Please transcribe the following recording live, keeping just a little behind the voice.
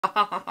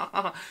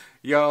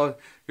Yo,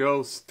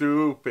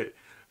 stupid.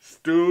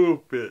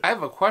 Stupid. I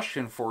have a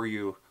question for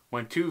you.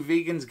 When two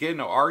vegans get in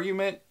an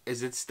argument,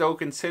 is it still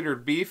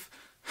considered beef?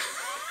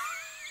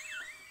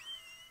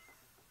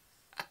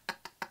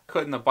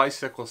 Couldn't the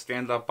bicycle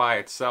stand up by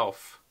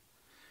itself?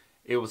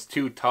 It was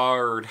too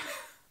tired.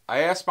 I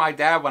asked my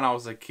dad when I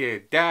was a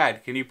kid,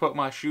 "Dad, can you put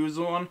my shoes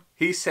on?"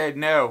 He said,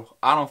 "No,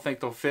 I don't think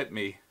they'll fit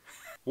me."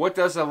 What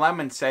does a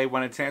lemon say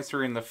when it's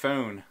answering the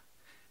phone?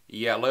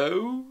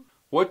 Yellow?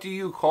 What do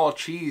you call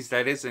cheese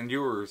that isn't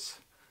yours?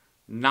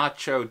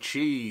 Nacho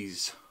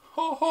cheese.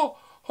 Ho ho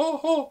ho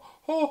ho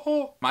ho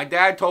ho. My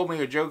dad told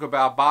me a joke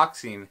about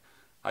boxing.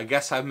 I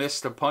guess I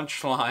missed the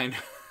punchline.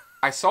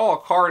 I saw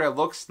a car that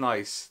looks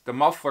nice. The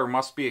muffler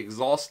must be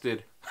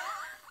exhausted.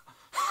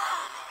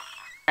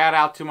 Add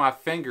out to my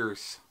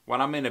fingers. When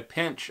I'm in a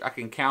pinch, I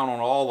can count on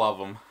all of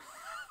them.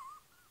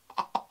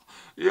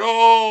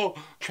 Yo!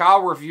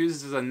 Child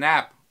refuses a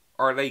nap.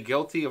 Are they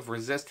guilty of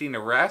resisting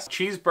arrest?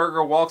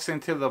 Cheeseburger walks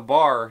into the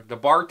bar. The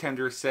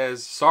bartender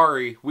says,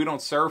 "Sorry, we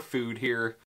don't serve food here."